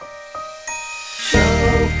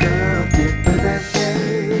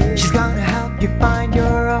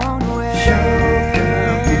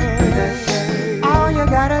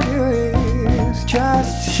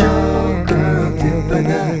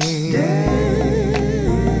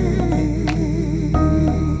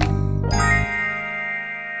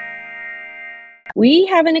We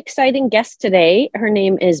have an exciting guest today. Her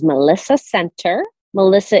name is Melissa Center.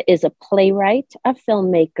 Melissa is a playwright, a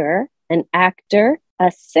filmmaker, an actor,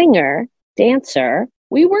 a singer, dancer.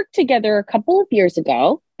 We worked together a couple of years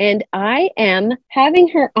ago, and I am having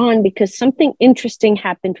her on because something interesting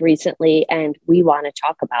happened recently, and we want to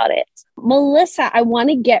talk about it. Melissa, I want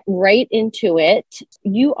to get right into it.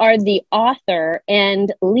 You are the author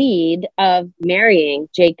and lead of Marrying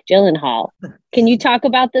Jake Gyllenhaal. Can you talk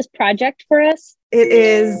about this project for us? It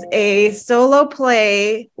is a solo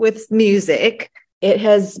play with music. It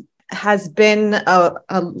has been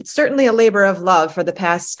certainly a labor of love for the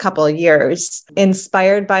past couple of years,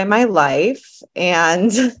 inspired by my life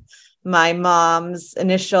and my mom's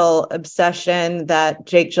initial obsession that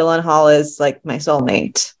Jake Gyllenhaal is like my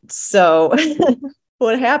soulmate. So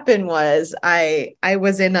what happened was I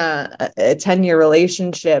was in a 10-year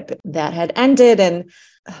relationship that had ended, and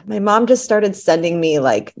my mom just started sending me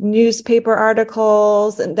like newspaper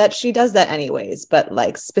articles, and that she does that anyways, but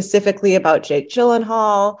like specifically about Jake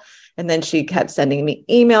Gyllenhaal. And then she kept sending me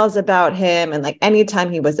emails about him. And like anytime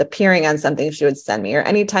he was appearing on something, she would send me, or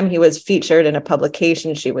anytime he was featured in a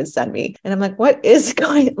publication, she would send me. And I'm like, what is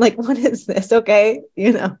this? Okay.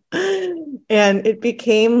 And it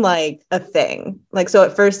became like a thing. Like, so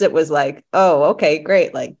at first it was like, oh, okay,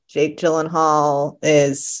 great. Like Jake Gyllenhaal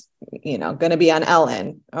is going to be on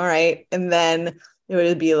Ellen. All right. And then it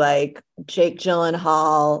would be like, Jake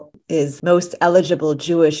Gyllenhaal is most eligible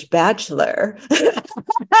Jewish bachelor.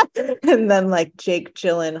 And then like Jake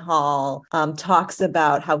Gyllenhaal talks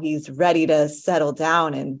about how he's ready to settle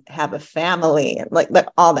down and have a family, and like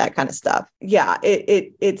all that kind of stuff. Yeah,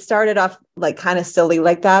 it started off like kind of silly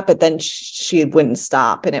like that, but then she wouldn't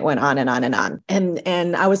stop, and it went on and on and on.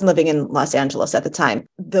 And I was living in Los Angeles at the time.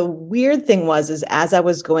 The weird thing is as I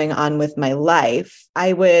was going on with my life,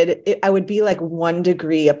 I would be like 1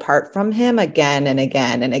 degree apart from him again and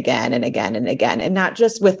again and again and again and again. And not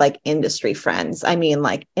just with like industry friends. I mean,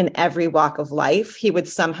 like in every walk of life, he would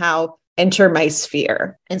somehow enter my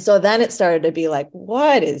sphere. And so then it started to be like,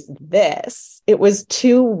 what is this? It was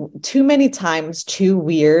too many times too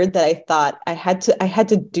weird that I thought I had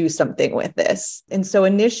to do something with this. And so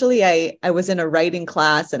initially I was in a writing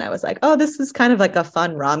class, and I was like, oh, this is kind of like a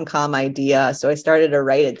fun rom-com idea. So I started to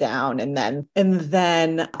write it down, and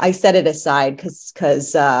then I set it aside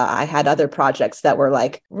because I had other projects that were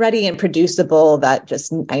like ready and producible that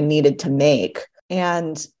just I needed to make.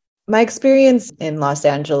 And my experience in Los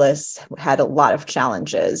Angeles had a lot of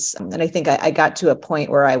challenges. And I think I got to a point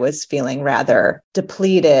where I was feeling rather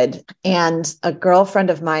depleted. And a girlfriend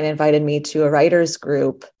of mine invited me to a writer's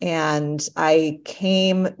group. And I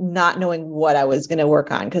came not knowing what I was going to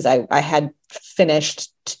work on, because I had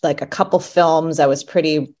finished like a couple films. I was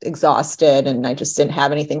pretty exhausted and I just didn't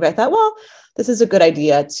have anything. But I thought, well, this is a good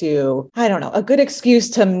idea a good excuse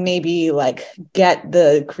to maybe like get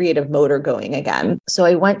the creative motor going again. So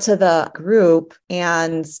I went to the group,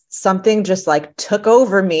 and something just like took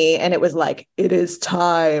over me, and it was like, it is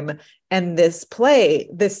time. And this play,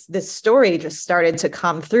 this story just started to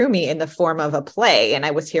come through me in the form of a play. And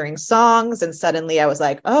I was hearing songs, and suddenly I was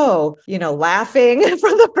like, oh, laughing for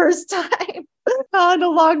the first time in a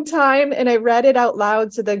long time. And I read it out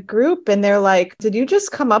loud to the group, and they're like, did you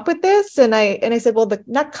just come up with this? And I said, well,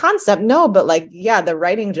 not concept, no, but like, yeah, the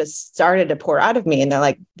writing just started to pour out of me. And they're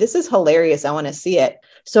like, this is hilarious. I want to see it.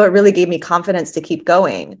 So it really gave me confidence to keep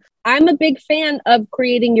going. I'm a big fan of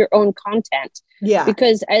creating your own content. Yeah.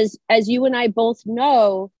 Because as you and I both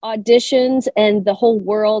know, auditions and the whole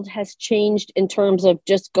world has changed in terms of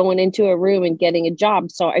just going into a room and getting a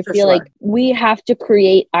job. So I feel like we have to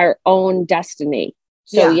create our own destiny.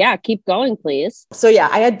 So yeah, keep going, please. So yeah,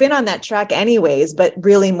 I had been on that track anyways, but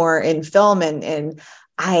really more in film, and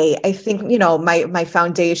I think, my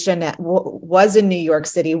foundation was in New York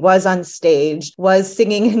City, was on stage, was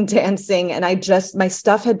singing and dancing. And my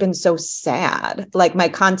stuff had been so sad. Like my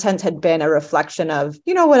content had been a reflection of,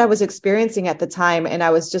 what I was experiencing at the time. And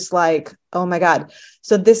I was just like, oh my God.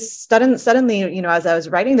 So this suddenly, as I was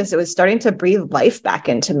writing this, it was starting to breathe life back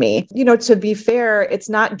into me. To be fair, it's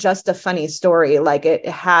not just a funny story. Like it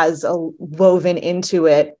has woven into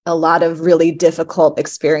it a lot of really difficult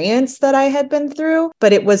experience that I had been through,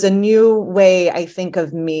 but it was a new way, I think,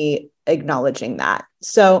 of me acknowledging that.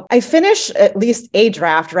 So I finished at least a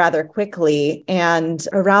draft rather quickly. And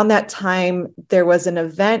around that time, there was an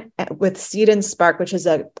event with Seed and Spark, which is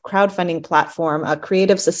a crowdfunding platform, a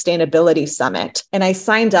creative sustainability summit. And I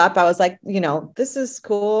signed up. I was like, this is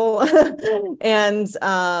cool. And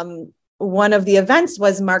one of the events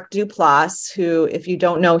was Mark Duplass, who, if you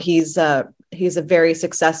don't know, he's he's a very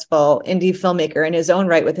successful indie filmmaker in his own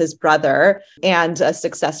right with his brother and a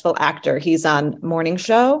successful actor. He's on Morning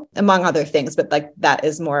Show, among other things, but like that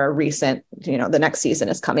is more recent, the next season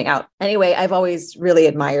is coming out. Anyway, I've always really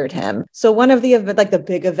admired him. So one of the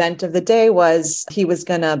big event of the day was he was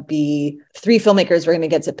going to be 3 filmmakers were going to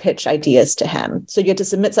get to pitch ideas to him. So you had to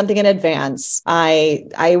submit something in advance. I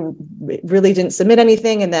really didn't submit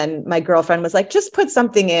anything. And then my girlfriend was like, just put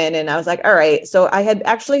something in. And I was like, all right. So I had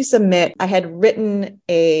written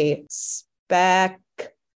a spec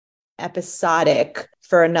episodic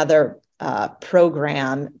for another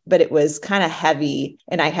program, but it was kind of heavy.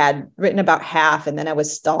 And I had written about half and then I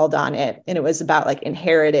was stalled on it. And it was about like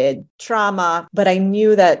inherited trauma. But I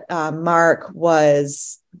knew that Mark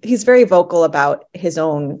he's very vocal about his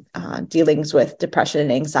own dealings with depression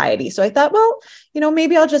and anxiety. So I thought, well,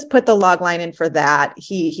 maybe I'll just put the log line in for that.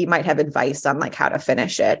 He might have advice on like how to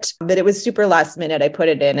finish it, but it was super last minute. I put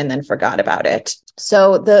it in and then forgot about it.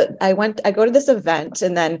 So I go to this event,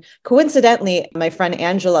 and then coincidentally, my friend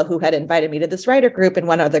Angela, who had invited me to this writer group, and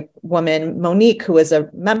one other woman, Monique, who was a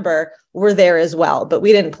member, were there as well, but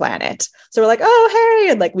we didn't plan it. So we're like, oh,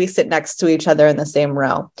 hey. And like we sit next to each other in the same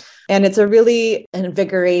row. And it's a really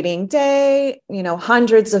invigorating day,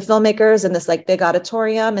 hundreds of filmmakers in this like big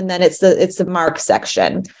auditorium. And then it's the Mark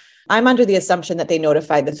section. I'm under the assumption that they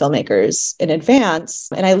notified the filmmakers in advance.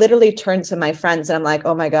 And I literally turned to my friends and I'm like,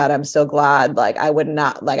 oh my God, I'm so glad. Like I would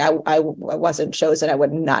not, like I wasn't chosen. I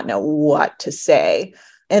would not know what to say.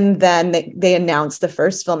 And then they announced the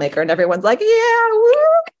first filmmaker and everyone's like, yeah,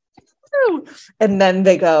 woo. And then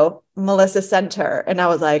they go, Melissa Center. And I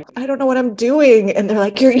was like, I don't know what I'm doing. And they're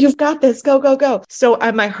like, you've got this, go, go, go. So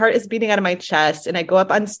my heart is beating out of my chest. And I go up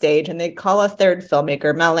on stage and they call a third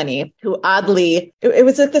filmmaker, Melanie, who oddly, it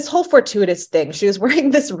was like this whole fortuitous thing. She was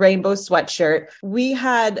wearing this rainbow sweatshirt. We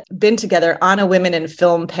had been together on a women in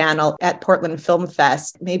film panel at Portland Film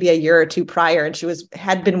Fest, maybe a year or two prior. And she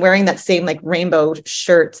had been wearing that same like rainbow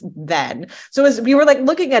shirt then. So we were like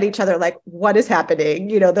looking at each other, like, what is happening?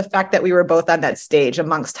 The fact that we were both on that stage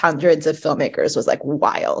amongst hundreds of filmmakers was like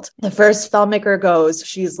wild. The first filmmaker goes,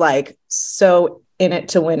 she's like so in it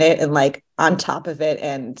to win it and like on top of it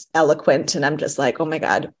and eloquent. And I'm just like, oh my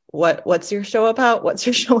God, what's your show about? What's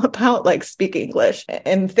your show about? Like speak English.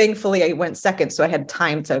 And thankfully I went second. So I had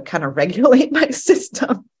time to kind of regulate my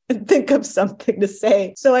system and think of something to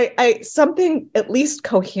say. So I something at least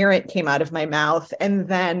coherent came out of my mouth. And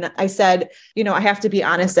then I said, I have to be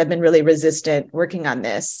honest, I've been really resistant working on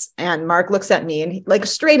this. And Mark looks at me and he, like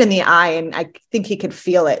straight in the eye, and I think he could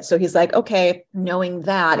feel it. So he's like, okay, knowing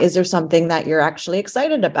that, is there something that you're actually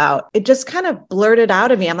excited about? It just kind of blurted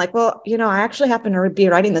out of me. I'm like, well, I actually happen to be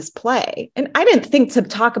writing this play. And I didn't think to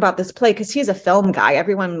talk about this play because he's a film guy.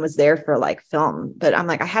 Everyone was there for like film, but I'm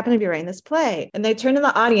like, I happen to be writing this play. And they turn to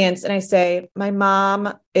the audience and I say, my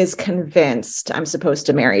mom is convinced I'm supposed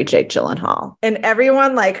to marry Jake Gyllenhaal. And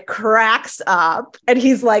everyone like cracks up and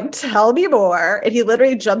he's like, tell me more. And he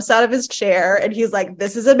literally jumps out of his chair and he's like,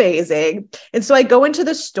 this is amazing. And so I go into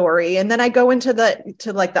the story and then I go into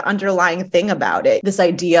the underlying thing about it. This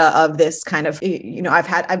idea of this kind of, I've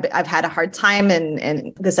had a hard time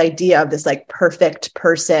and this idea of this like perfect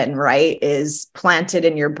person, right, is planted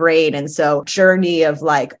in your brain. And so journey of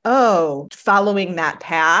like, following that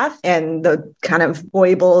path and the kind of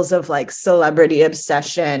foibles of like celebrity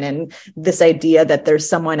obsession and this idea that there's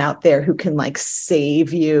someone out there who can like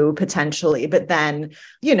save you potentially. But then,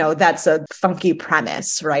 that's a funky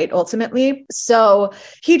premise, right? Ultimately. So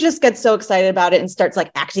he just gets so excited about it and starts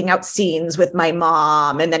like acting out scenes with my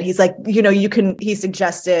mom. And then he's like, he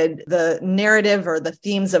suggested the narrative or the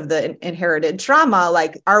themes of the inherited trauma,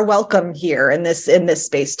 like are welcome here in this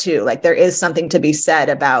space too. Like there is something to be said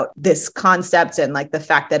about this concept and like the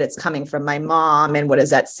fact that it's coming from my mom and what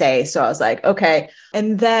does that say? So I was like, okay.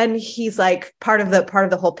 And then he's like, part of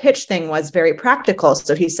the whole pitch thing was very practical.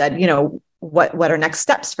 So he said, what are next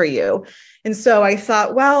steps for you? And so I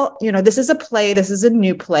thought, well, this is a play. This is a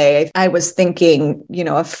new play. I was thinking,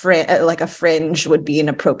 a fringe would be an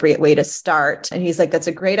appropriate way to start. And he's like, that's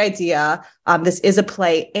a great idea. This is a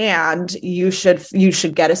play and you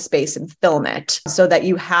should get a space and film it so that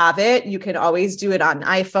you have it. You can always do it on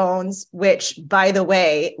iPhones, which by the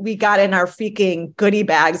way, we got in our freaking goodie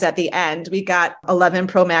bags at the end. We got 11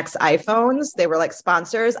 Pro Max iPhones. They were like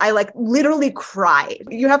sponsors. I like literally cried.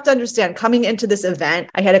 You have to understand, coming into this event,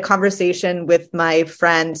 I had a conversation with my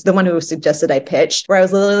friend, the one who suggested I pitched, where I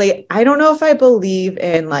was literally, I don't know if I believe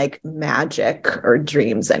in like magic or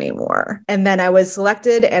dreams anymore. And then I was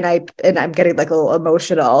selected and I'm getting like a little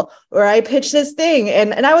emotional, or I pitched this thing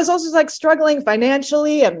and I was also like struggling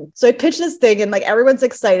financially. And so I pitched this thing and like everyone's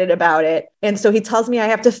excited about it. And so he tells me I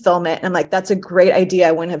have to film it. And I'm like, that's a great idea.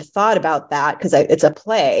 I wouldn't have thought about that because it's a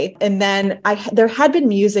play. And then there had been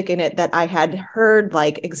music in it that I had heard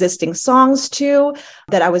like existing songs to,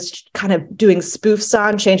 that I was kind of doing spoofs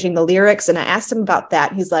on, changing the lyrics. And I asked him about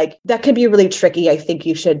that. He's like, that could be really tricky. I think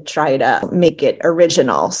you should try to make it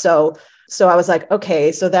original. So I was like,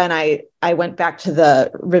 okay. So then I went back to the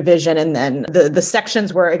revision, and then the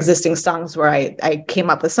sections were existing songs where I came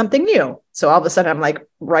up with something new. So all of a sudden I'm like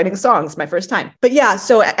writing songs my first time. But yeah,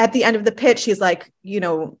 so at the end of the pitch, he's like,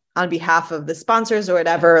 on behalf of the sponsors or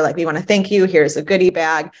whatever, like, we want to thank you. Here's a goodie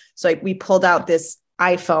bag. So like we pulled out this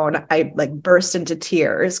iPhone. I like burst into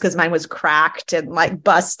tears because mine was cracked and like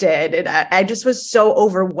busted. And I just was so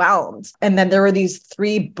overwhelmed. And then there were these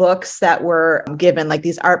 3 books that were given, like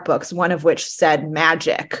these art books, one of which said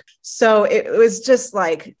magic. So it was just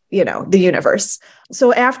like, the universe.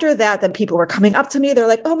 So after that, then people were coming up to me. They're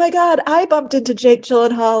like, oh my God, I bumped into Jake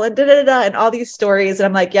Gyllenhaal and and all these stories. And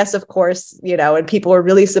I'm like, yes, of course, and people were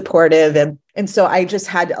really supportive. And so I just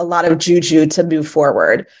had a lot of juju to move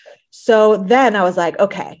forward. So then I was like,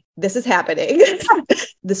 okay, this is happening.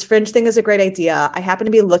 This Fringe thing is a great idea. I happen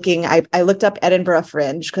to be looking, I looked up Edinburgh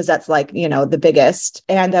Fringe because that's like, the biggest.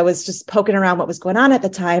 And I was just poking around what was going on at the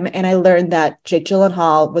time. And I learned that Jake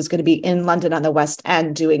Gyllenhaal was going to be in London on the West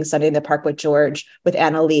End doing Sunday in the Park with George with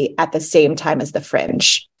Anna Lee at the same time as the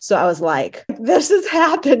Fringe. So I was like, this is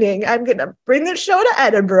happening. I'm going to bring the show to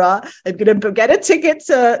Edinburgh. I'm going to get a ticket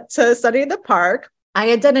to Sunday in the Park. I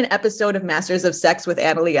had done an episode of Masters of Sex with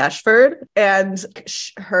Annalie Ashford, and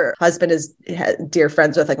her husband is dear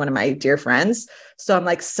friends with like one of my dear friends. So I'm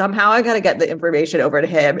like, somehow I got to get the information over to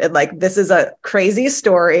him. And like, this is a crazy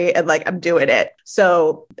story. And like, I'm doing it.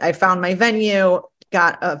 So I found my venue,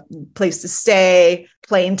 got a place to stay,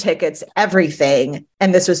 plane tickets, everything.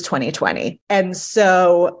 And this was 2020. And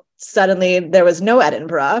so suddenly there was no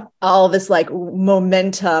Edinburgh. All this like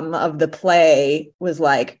momentum of the play was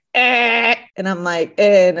like, and I'm like,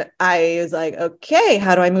 and I was like, okay,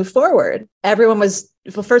 how do I move forward? Everyone was,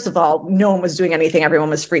 well, first of all, no one was doing anything. Everyone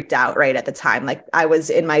was freaked out right at the time. Like I was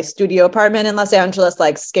in my studio apartment in Los Angeles,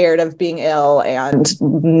 like scared of being ill and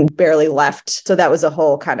barely left. So that was a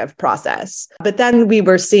whole kind of process. But then we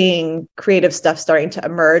were seeing creative stuff starting to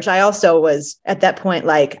emerge. I also was at that point,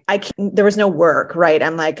 like there was no work, right?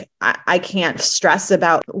 I'm like, I can't stress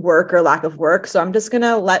about work or lack of work. So I'm just going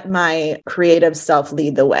to let my creative self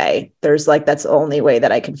lead the way. There's like, that's the only way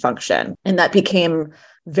that I can function. And that became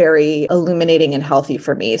very illuminating and healthy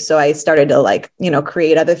for me. So I started to like,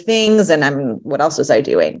 create other things, and what else was I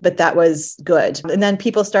doing? But that was good. And then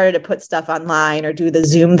people started to put stuff online or do the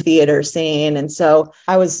Zoom theater scene. And so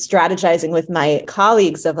I was strategizing with my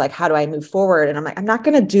colleagues of like, how do I move forward? And I'm like, I'm not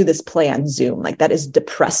going to do this play on Zoom. Like that is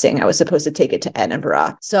depressing. I was supposed to take it to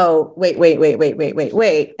Edinburgh. So wait.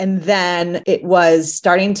 And then it was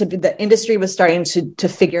starting to be, the industry was starting to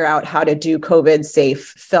figure out how to do COVID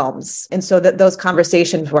safe films. And so that those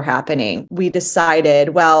conversations were happening. We decided,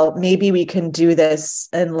 well, maybe we can do this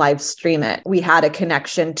and live stream it. We had a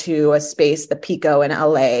connection to a space, the Pico in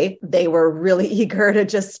LA. They were really eager to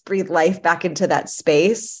just breathe life back into that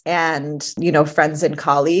space and, friends and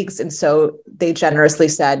colleagues. And so they generously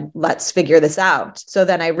said, let's figure this out. So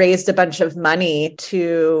then I raised a bunch of money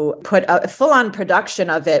to put a full-on production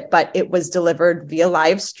of it, but it was delivered via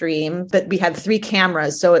live stream. But we had 3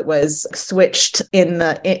 cameras. So it was switched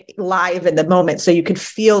live in the moment. So you could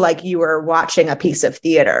feel like you were watching a piece of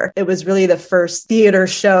theater. It was really the first theater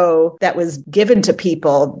show that was given to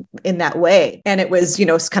people in that way. And it was,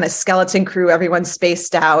 kind of skeleton crew, everyone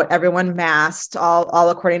spaced out, everyone masked, all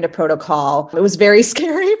according to protocol. It was very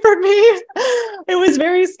scary for me. It was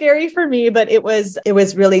very scary for me, but it was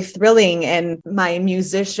really thrilling. And my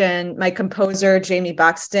composer, Jamie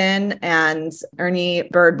Buxton, and Ernie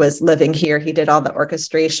Bird was living here. He did all the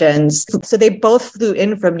orchestrations. So they both flew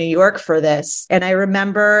in from New York for this. And I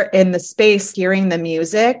remember in the space hearing the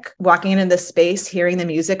music, walking into the space, hearing the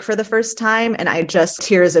music for the first time. And I just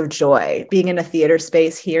tears of joy being in a theater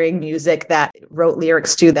space, hearing music that wrote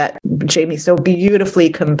lyrics to that Jamie so beautifully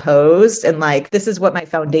composed. And like, this is what my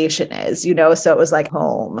foundation is, so it was like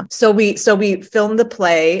home. So we filmed the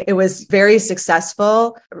play. It was very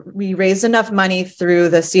successful. We raised enough money through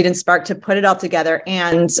the Seed and Spark to put it all together,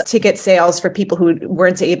 and ticket sales for people who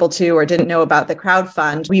weren't able to or didn't know about the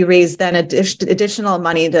crowdfund. We raised then additional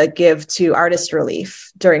money to give to Artist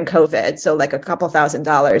Relief during COVID. So like a couple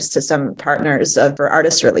 $1,000s to some partners for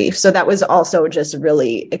artist relief. So that was also just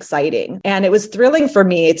really exciting. And it was thrilling for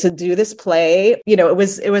me to do this play. You know, it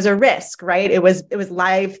was a risk, right? It was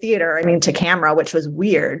live theater, I mean, to camera, which was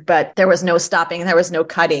weird, but there was no stopping. There was no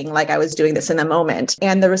cutting. Like I was doing this in the moment.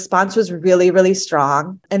 And the response was really, really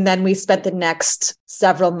strong. And then we spent the next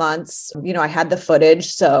several months, you know, I had the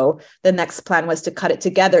footage. So the next plan was to cut it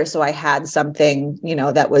together. So I had something, you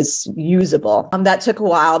know, that was usable. That took a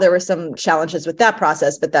while. There were some challenges with that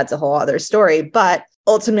process, but that's a whole other story. But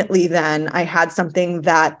ultimately, then I had something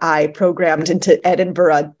that I programmed into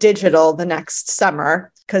Edinburgh Digital the next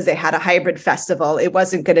summer because they had a hybrid festival. It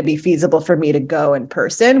wasn't going to be feasible for me to go in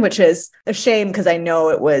person, which is a shame because I know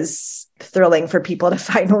it was thrilling for people to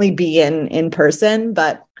finally be in person,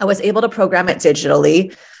 but I was able to program it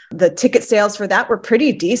digitally. The ticket sales for that were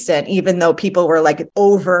pretty decent, even though people were like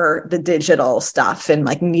over the digital stuff and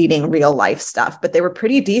like needing real life stuff, but they were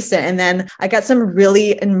pretty decent. And then I got some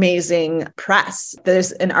really amazing press.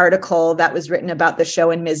 There's an article that was written about the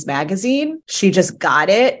show in Ms. Magazine. She just got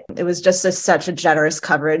it. It was just such a generous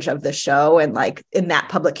coverage of the show. And like in that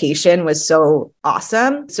publication was so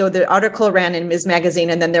awesome. So the article ran in Ms. Magazine.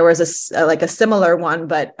 And then there was a similar one,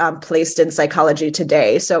 but placed in Psychology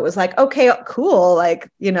Today. So it was like, okay, cool. Like,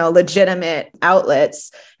 you know, legitimate outlets,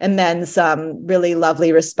 and then some really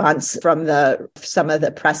lovely response from some of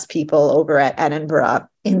the press people over at Edinburgh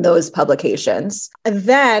in those publications. And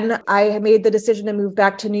then I made the decision to move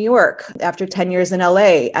back to New York after 10 years in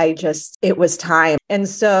LA. It was time. And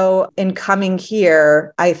so in coming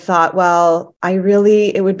here, I thought, well,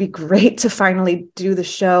 it would be great to finally do the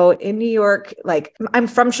show in New York. Like I'm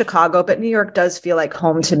from Chicago, but New York does feel like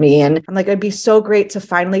home to me. And I'm like, it'd be so great to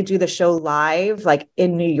finally do the show live, like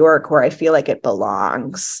in New York, where I feel like it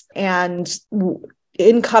belongs. And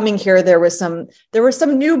in coming here, there were some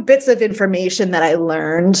new bits of information that I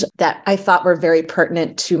learned that I thought were very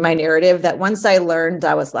pertinent to my narrative, that once I learned,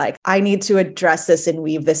 I was like, I need to address this and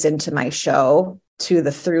weave this into my show to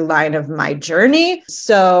the through line of my journey.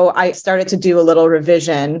 So I started to do a little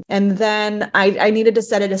revision, and then I needed to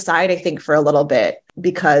set it aside, I think, for a little bit,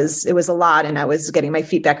 because it was a lot and I was getting my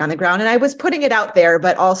feet back on the ground and I was putting it out there,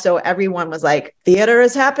 but also everyone was like, theater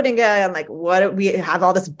is happening again. I'm like, what? We have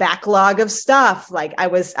all this backlog of stuff. Like I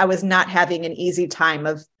was not having an easy time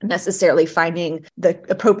of necessarily finding the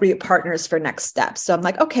appropriate partners for next steps. So I'm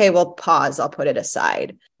like, okay, well, pause. I'll put it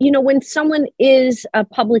aside. You know, when someone is a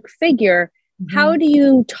public figure, how do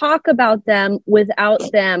you talk about them without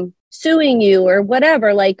them suing you or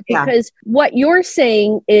whatever? Like, because what you're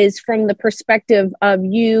saying is from the perspective of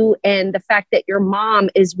you and the fact that your mom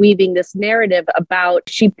is weaving this narrative about,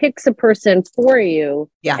 she picks a person for you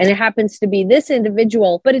and it happens to be this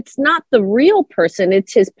individual, but it's not the real person.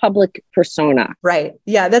 It's his public persona. Right.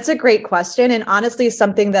 Yeah, that's a great question. And honestly,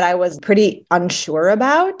 something that I was pretty unsure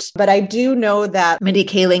about, but I do know that Mindy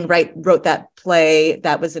Kaling wrote that play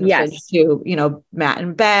that was infringed to, you know, Matt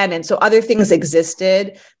and Ben. And so other things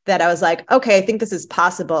existed that I was like, okay, I think this is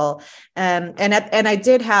possible. And I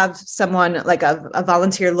did have someone like a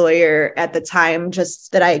volunteer lawyer at the time,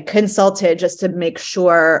 just that I consulted just to make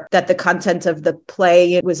sure that the content of the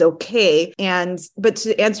play was okay. But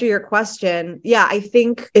to answer your question, I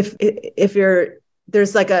think if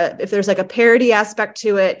there's like a parody aspect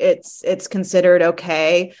to it, it's considered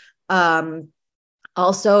okay.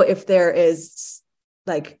 Also, if there is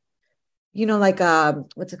like, you know, like,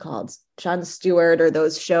 what's it called? Jon Stewart or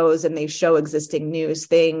those shows, and they show existing news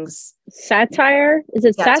things. Satire? Is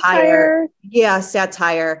it satire? Yeah,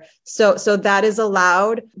 satire. So that is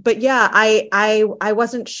allowed. But I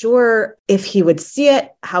wasn't sure if he would see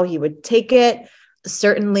it, how he would take it.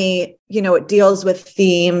 Certainly, you know, it deals with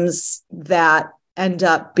themes that end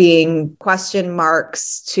up being question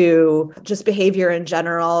marks to just behavior in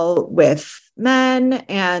general with men.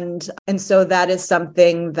 And so that is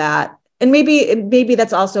something that, and maybe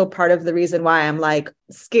that's also part of the reason why I'm like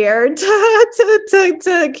scared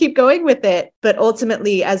to keep going with it. But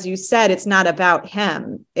ultimately, as you said, it's not about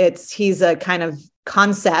him. He's a kind of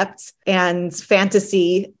concept and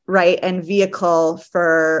fantasy, right? And vehicle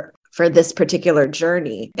for this particular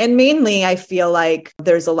journey. And mainly, I feel like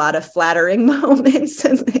there's a lot of flattering moments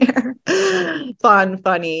in there.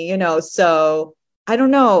 Funny, you know, so I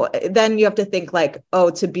don't know. Then you have to think like,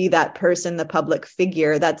 oh, to be that person, the public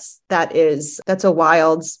figure, that's a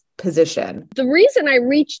wild position? The reason I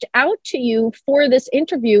reached out to you for this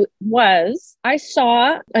interview was I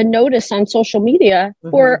saw a notice on social media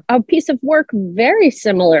for a piece of work very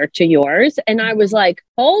similar to yours. And I was like,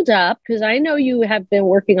 hold up, because I know you have been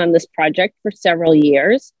working on this project for several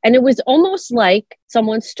years. And it was almost like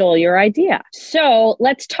someone stole your idea. So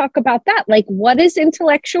let's talk about that. Like, what is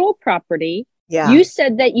intellectual property? Yeah. You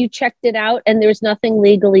said that you checked it out and there's nothing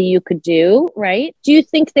legally you could do, right? Do you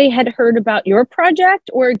think they had heard about your project,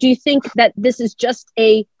 or do you think that this is just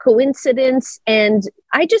a coincidence? And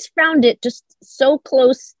I just found it just so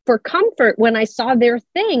close for comfort when I saw their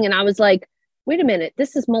thing. And I was like, wait a minute,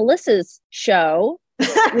 this is Melissa's show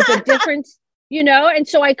with a different, And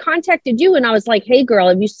so I contacted you and I was like, hey girl,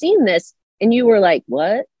 have you seen this? And you were like,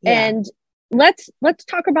 what? Yeah. And let's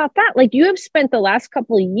talk about that. Like, you have spent the last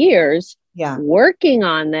couple of years working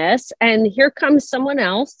on this, and here comes someone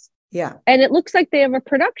else. Yeah. And it looks like they have a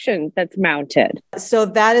production that's mounted. So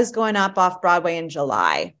that is going up off Broadway in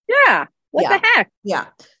July. Yeah. What the heck? Yeah.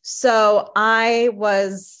 So I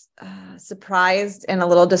was surprised and a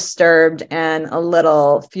little disturbed and a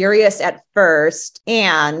little furious at first.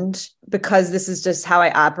 And because this is just how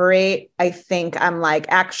I operate, I think I'm like,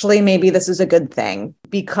 actually, maybe this is a good thing,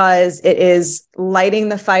 because it is lighting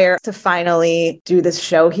the fire to finally do this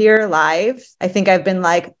show here live. I think I've been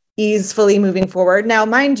like easily moving forward. Now,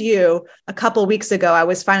 mind you, a couple of weeks ago, I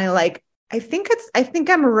was finally like, I think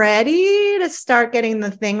I'm ready to start getting the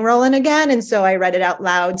thing rolling again. And so I read it out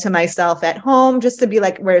loud to myself at home just to be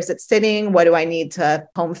like, where is it sitting? What do I need to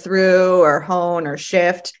comb through or hone or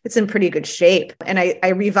shift? It's in pretty good shape. And I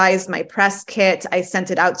revised my press kit. I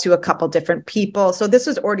sent it out to a couple different people. So this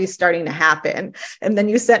was already starting to happen. And then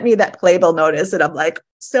you sent me that playbill notice and I'm like,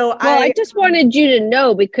 I just wanted you to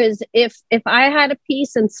know, because if I had a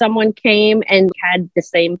piece and someone came and had the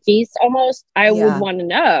same piece almost, I would want to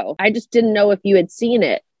know. I just didn't know if you had seen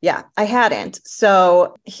it. Yeah, I hadn't.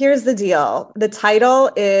 So here's the deal. The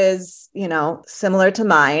title is, similar to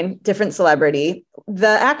mine, different celebrity. The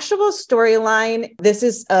actual storyline, this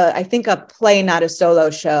is, I think, a play, not a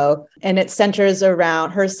solo show. And it centers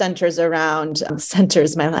around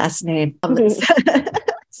centers my last name.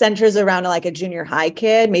 Centers around like a junior high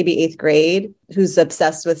kid, maybe 8th grade, who's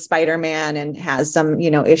obsessed with Spider-Man and has some,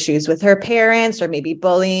 issues with her parents or maybe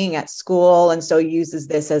bullying at school. And so uses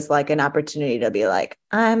this as like an opportunity to be like,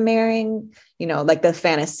 I'm marrying, like the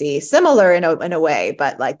fantasy, similar in a way,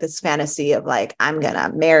 but like this fantasy of like, I'm going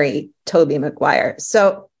to marry Tobey Maguire.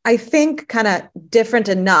 So I think kind of different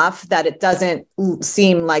enough that it doesn't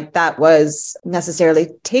seem like that was necessarily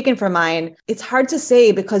taken from mine. It's hard to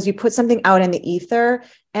say because you put something out in the ether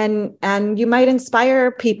and you might inspire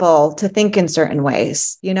people to think in certain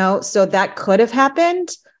ways, so that could have happened.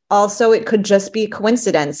 Also, it could just be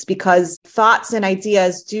coincidence because thoughts and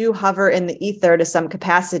ideas do hover in the ether to some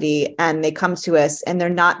capacity and they come to us and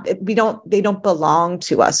they don't belong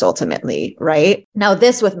to us ultimately. Right now,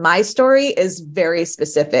 this with my story is very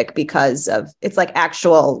specific because it's like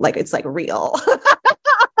actual, like it's like real.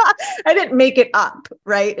 I didn't make it up,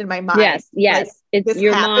 right? In my mind. Yes. Like,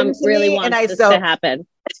 your mom really wants this to happen.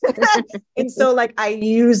 And so like I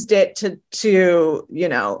used it to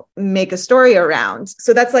make a story around.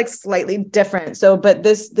 So that's like slightly different. So, but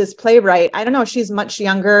this playwright, I don't know, she's much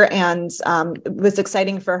younger, and what's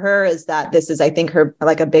exciting for her is that this is, I think, her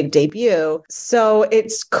like a big debut. So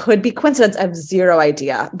it could be coincidence. I have zero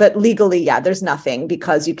idea, but legally, there's nothing,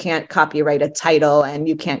 because you can't copyright a title and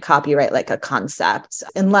you can't copyright like a concept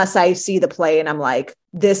unless I see the play and I'm like,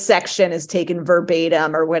 this section is taken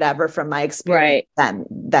verbatim or whatever from my experience, right.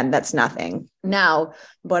 Then that's nothing. Now,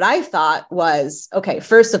 what I thought was, okay,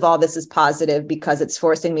 first of all, this is positive because it's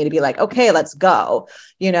forcing me to be like, okay, let's go,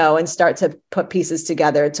 and start to put pieces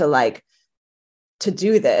together to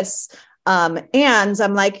do this. And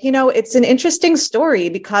I'm like, it's an interesting story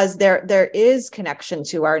because there is connection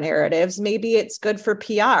to our narratives. Maybe it's good for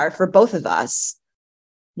PR for both of us.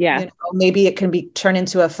 Yeah. Maybe it can be turned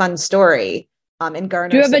into a fun story. And garner.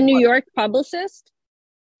 Do you have a New York publicist?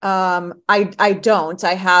 I don't.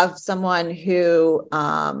 I have someone who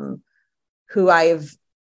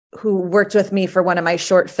worked with me for one of my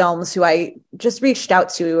short films, who I just reached out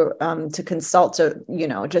to consult,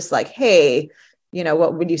 just like, hey,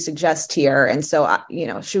 what would you suggest here? And so,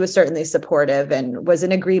 she was certainly supportive and was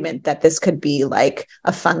in agreement that this could be like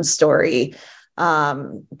a fun story.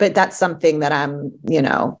 But that's something that I'm,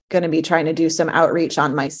 going to be trying to do some outreach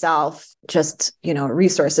on myself. Just,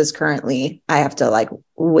 resources currently, I have to like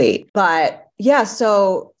wait. But yeah,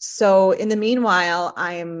 so in the meanwhile,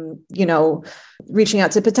 I'm, reaching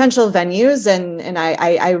out to potential venues, and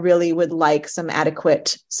I really would like some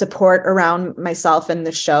adequate support around myself and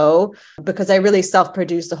the show, because I really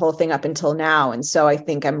self-produced the whole thing up until now. And so I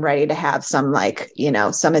think I'm ready to have some, like,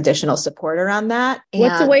 some additional support around that.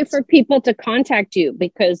 What's a way for people to contact you?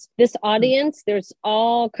 Because this audience, there's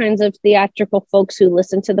all kinds of theatrical folks who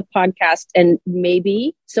listen to the podcast, and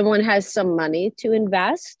maybe someone has some money to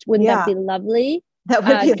invest. Wouldn't that be lovely? That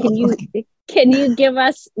would be lovely. Can you give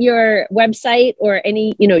us your website or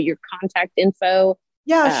any, your contact info?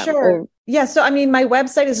 Yeah, sure. So, my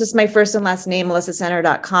website is just my first and last name,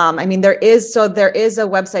 melissacenter.com. There is a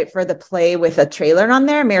website for the play with a trailer on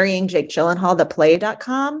there, Marrying Jake Gyllenhaal,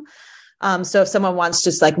 theplay.com. So if someone wants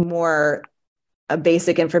just like more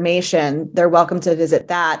basic information, they're welcome to visit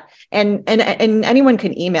that. And anyone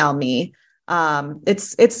can email me.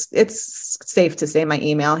 It's safe to say my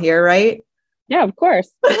email here, right? Yeah, of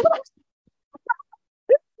course.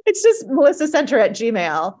 It's just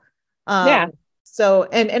melissacenter@gmail. Yeah. So,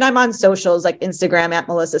 and I'm on socials like Instagram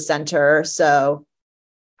 @melissacenter. So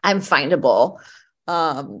I'm findable.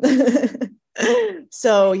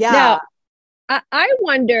 So yeah. Now, I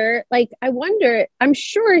wonder, I'm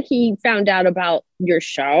sure he found out about your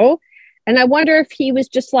show, and I wonder if he was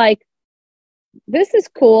just like, this is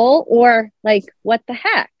cool, or like, what the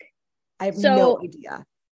heck? I have no idea.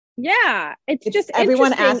 Yeah, it's just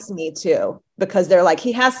everyone asked me too, because they're like,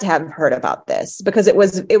 he has to have heard about this, because it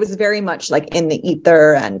was very much like in the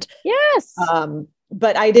ether, and yes.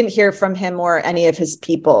 But I didn't hear from him or any of his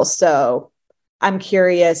people, so I'm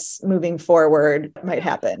curious moving forward what might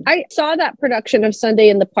happen. I saw that production of Sunday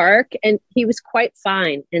in the Park, and he was quite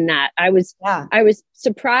fine in that. I was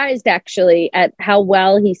surprised actually at how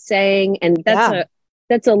well he sang, and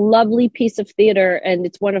that's a lovely piece of theater, and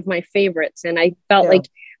it's one of my favorites. And I felt like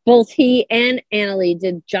both he and Annalie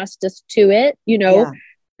did justice to it,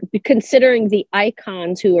 considering the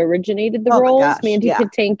icons who originated the roles, Mandy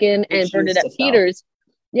Patinkin and Bernadette Peters.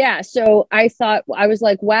 Yeah. So I was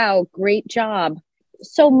like, wow, great job.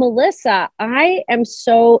 So Melissa, I am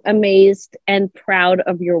so amazed and proud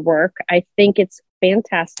of your work. I think it's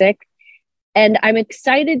fantastic. And I'm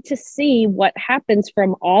excited to see what happens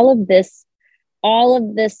from all of this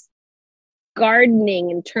gardening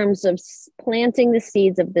in terms of planting the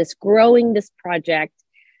seeds of this, growing this project.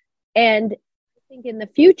 And I think in the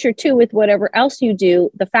future too, with whatever else you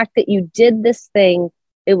do, the fact that you did this thing,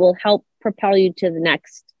 it will help propel you to the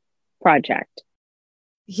next project.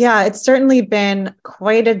 Yeah, it's certainly been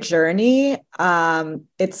quite a journey.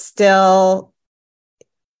 It's still,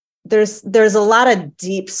 there's a lot of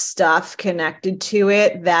deep stuff connected to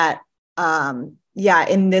it that,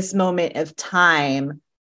 in this moment of time,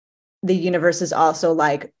 the universe is also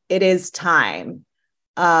like, it is time.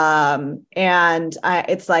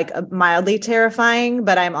 It's like mildly terrifying,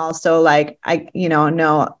 but I'm also like,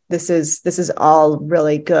 no, this is all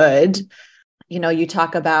really good. You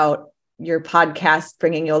talk about your podcast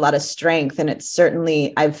bringing you a lot of strength, and it's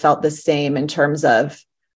certainly, I've felt the same in terms of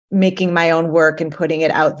making my own work and putting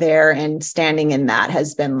it out there, and standing in that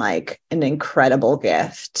has been like an incredible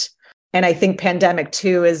gift. And I think pandemic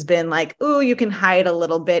too has been like, ooh, you can hide a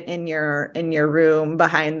little bit in your room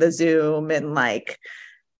behind the Zoom, and like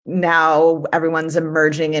now everyone's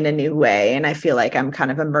emerging in a new way. And I feel like I'm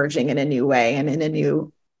kind of emerging in a new way, and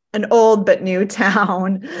in an old but new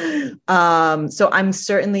town. So I'm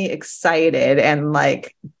certainly excited and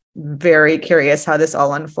like very curious how this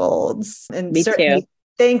all unfolds. And me certainly too.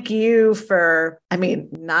 Thank you for,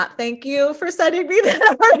 not thank you for sending me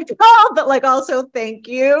that article, but like also thank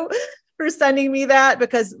you for sending me that,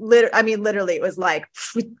 because literally it was like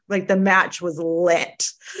the match was lit.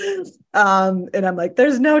 And I'm like,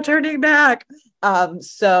 there's no turning back.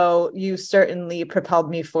 So you certainly propelled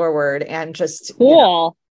me forward, and just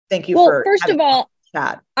cool. Thank you for first of all,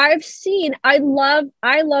 chat. I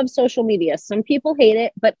love social media. Some people hate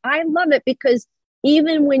it, but I love it because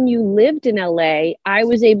even when you lived in LA, I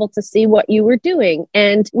was able to see what you were doing,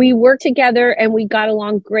 and we worked together and we got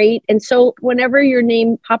along great. And so whenever your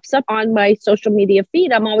name pops up on my social media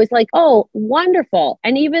feed, I'm always like, oh, wonderful.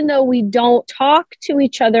 And even though we don't talk to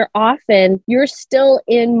each other often, you're still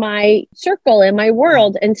in my circle, in my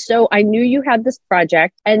world. And so I knew you had this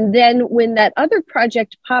project. And then when that other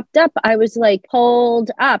project popped up, I was like,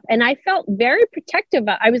 hold up. And I felt very protective.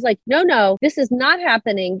 I was like, no, this is not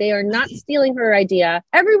happening. They are not stealing her idea.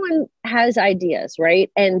 Everyone has ideas,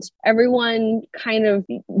 right? And everyone kind of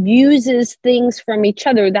uses things from each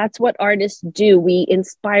other. That's what artists do. We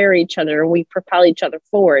inspire each other and we propel each other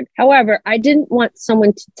forward. However, I didn't want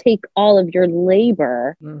someone to take all of your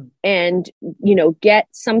labor and, get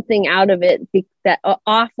something out of it that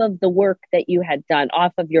off of the work that you had done,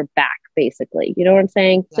 off of your back, basically. You know what I'm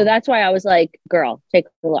saying? Yeah. So that's why I was like, girl, take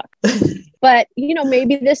a look. But,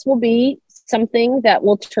 maybe this will be something that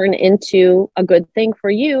will turn into a good thing for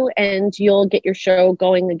you, and you'll get your show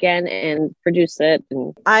going again and produce it.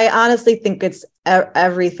 And I honestly think it's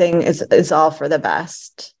everything is all for the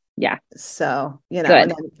best. yeah. So,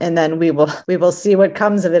 Good. and then we will see what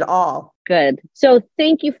comes of it all. Good. So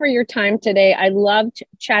thank you for your time today. I loved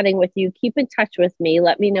chatting with you. Keep in touch with me.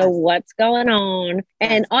 Let me know what's going on. Yes.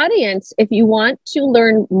 And audience, if you want to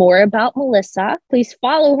learn more about Melissa, please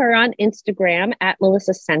follow her on Instagram at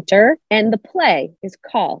Melissa Center. And the play is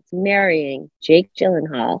called Marrying Jake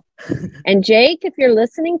Gyllenhaal. And Jake, if you're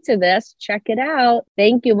listening to this, check it out.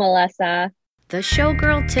 Thank you, Melissa. The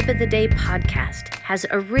Showgirl Tip of the Day podcast has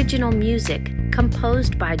original music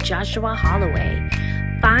composed by Joshua Holloway.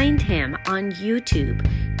 Find him on YouTube,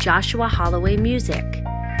 Joshua Holloway Music.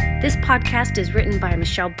 This podcast is written by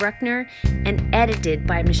Michelle Bruckner and edited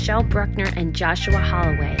by Michelle Bruckner and Joshua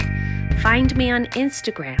Holloway. Find me on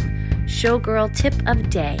Instagram, Showgirl Tip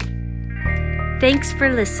of Day. Thanks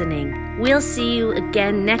for listening. We'll see you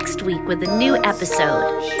again next week with a new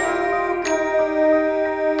episode.